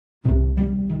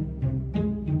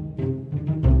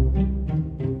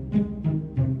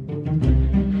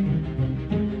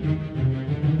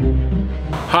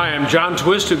Hi, I'm John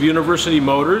Twist of University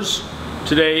Motors.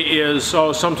 Today is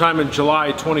sometime in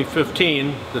July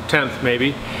 2015, the 10th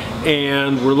maybe,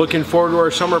 and we're looking forward to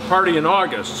our summer party in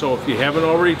August. So if you haven't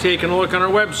already taken a look on our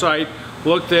website,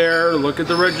 look there, look at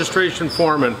the registration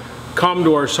form, and come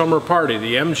to our summer party,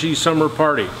 the MG Summer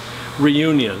Party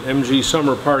Reunion, MG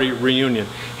Summer Party Reunion.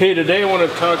 Hey, today I want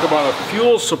to talk about a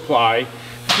fuel supply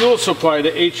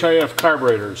to HIF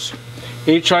carburetors.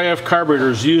 HIF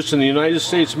carburetors used in the United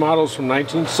States models from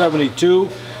 1972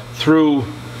 through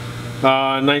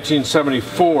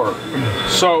 1974.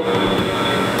 So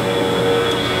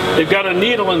they've got a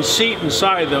needle and seat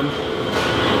inside them.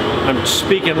 I'm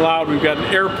speaking loud. We've got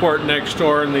an airport next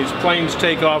door and these planes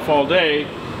take off all day,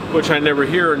 which I never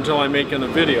hear until I'm making a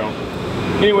video.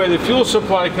 Anyway, the fuel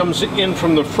supply comes in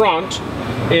from the front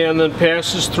and then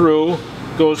passes through,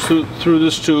 goes through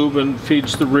this tube and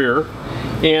feeds the rear.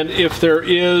 And if there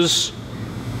is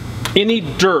any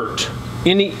dirt,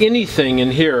 anything in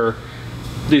here,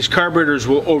 these carburetors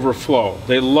will overflow.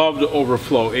 They love to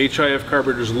overflow. HIF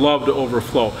carburetors love to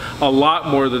overflow a lot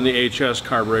more than the HS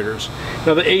carburetors.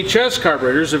 Now the HS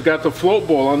carburetors have got the float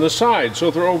bowl on the side, so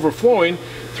if they're overflowing,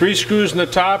 3 screws in the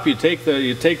top, you take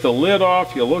the lid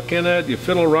off, you look in it, you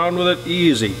fiddle around with it,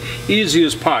 easy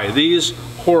as pie. These,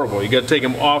 horrible. You got to take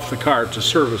them off the car to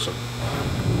service them.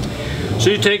 So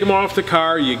you take them off the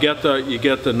car, you get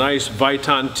the nice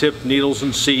Viton tip needles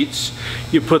and seats,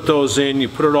 you put those in, you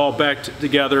put it all back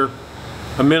together.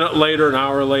 A minute later, an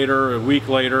hour later, a week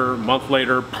later, a month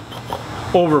later,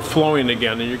 overflowing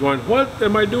again, and you're going, what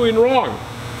am I doing wrong?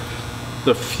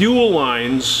 The fuel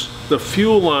lines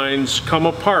come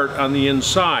apart on the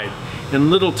inside,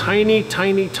 and little tiny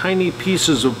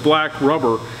pieces of black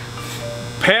rubber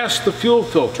past the fuel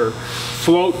filter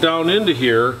float down into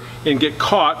here and get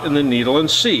caught in the needle and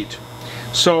seat.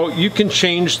 So you can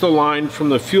change the line from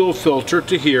the fuel filter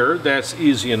to here, that's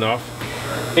easy enough.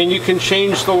 And you can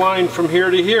change the line from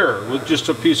here to here with just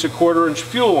a piece of 1/4-inch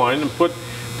fuel line and put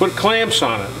clamps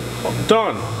on it.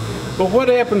 Done. But what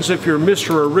happens if you're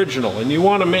Mr. Original and you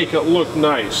want to make it look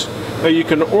nice? Now you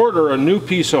can order a new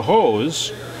piece of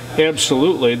hose,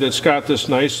 absolutely, that's got this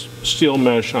nice steel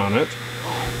mesh on it,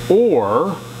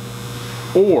 or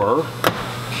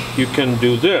you can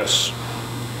do this.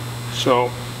 So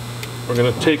we're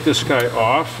going to take this guy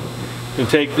off and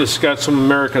take this, got some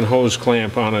American hose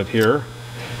clamp on it here.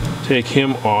 Take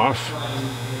him off.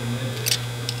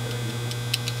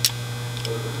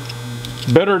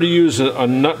 Better to use a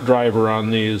nut driver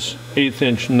on these,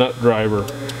 1/8-inch nut driver.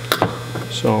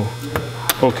 So,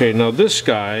 okay, now this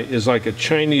guy is like a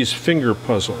Chinese finger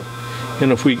puzzle.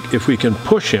 And if we can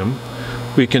push him,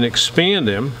 we can expand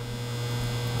him,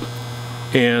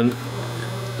 and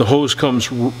the hose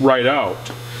comes right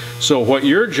out. So what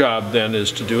your job then is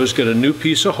to do is get a new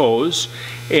piece of hose,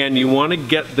 and you want to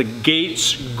get the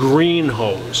Gates green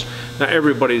hose. Now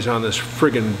everybody's on this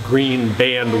friggin' green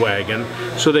bandwagon,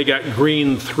 so they got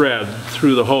green thread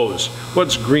through the hose.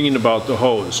 What's green about the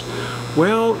hose?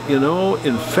 Well, you know,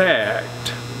 in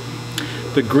fact,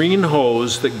 the green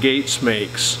hose that Gates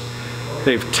makes,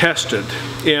 they've tested,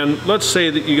 and let's say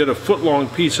that you get a foot-long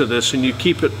piece of this and you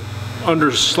keep it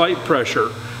under slight pressure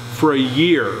for a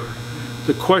year.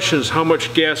 The question is how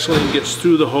much gasoline gets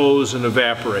through the hose and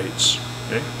evaporates.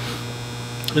 Okay?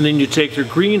 And then you take your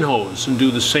green hose and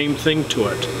do the same thing to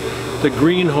it. The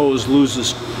green hose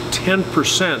loses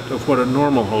 10% of what a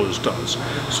normal hose does.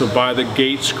 So by the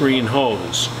Gates green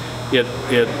hose, it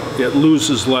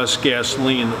loses less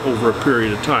gasoline over a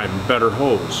period of time. Better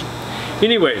hose.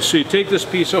 Anyway, so you take this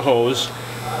piece of hose.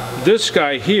 This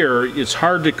guy here, it's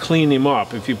hard to clean him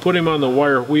up. If you put him on the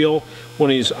wire wheel when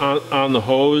he's on the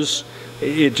hose,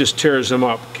 it just tears him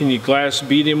up. Can you glass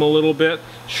beat him a little bit?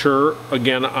 Sure,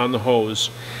 again on the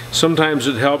hose. Sometimes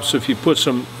it helps if you put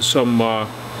some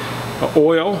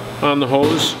oil on the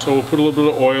hose. So we'll put a little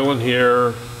bit of oil in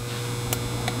here.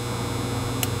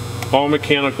 All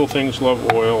mechanical things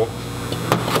love oil.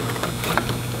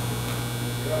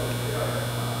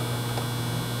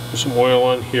 Put some oil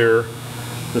on here.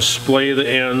 Display the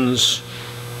ends.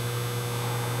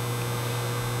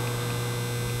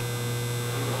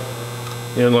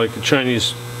 And like a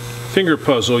Chinese finger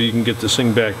puzzle, you can get this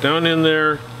thing back down in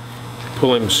there,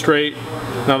 pull him straight.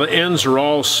 Now the ends are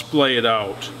all splayed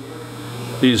out,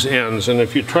 these ends, and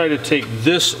if you try to take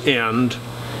this end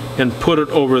and put it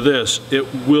over this, it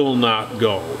will not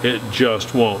go. It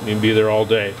just won't. You'll be there all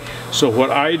day. So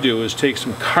what I do is take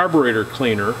some carburetor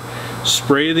cleaner,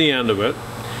 spray the end of it,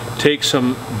 take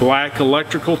some black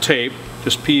electrical tape,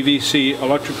 just PVC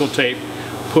electrical tape,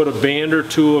 put a band or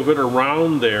two of it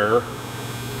around there,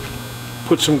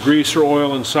 put some grease or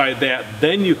oil inside that,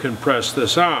 then you can press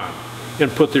this on.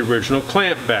 and put the original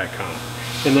clamp back on.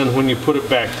 And then when you put it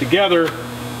back together,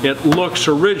 it looks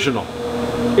original,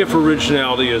 if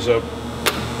originality is a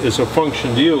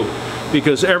function to you,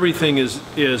 because everything is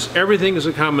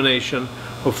a combination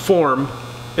of form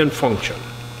and function.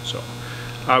 So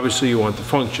obviously you want the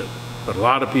function, but a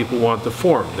lot of people want the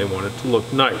form. They want it to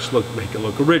look nice, make it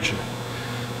look original.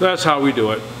 That's how we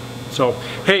do it. So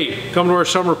hey, come to our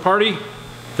summer party.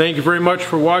 Thank you very much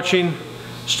for watching.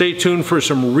 Stay tuned for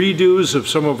some redos of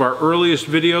some of our earliest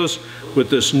videos with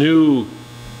this new,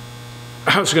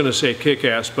 I was going to say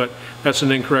kick-ass, but that's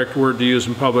an incorrect word to use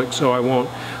in public, so I won't,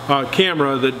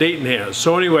 camera that Dayton has.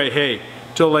 So anyway, hey,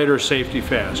 till later, safety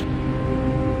fast.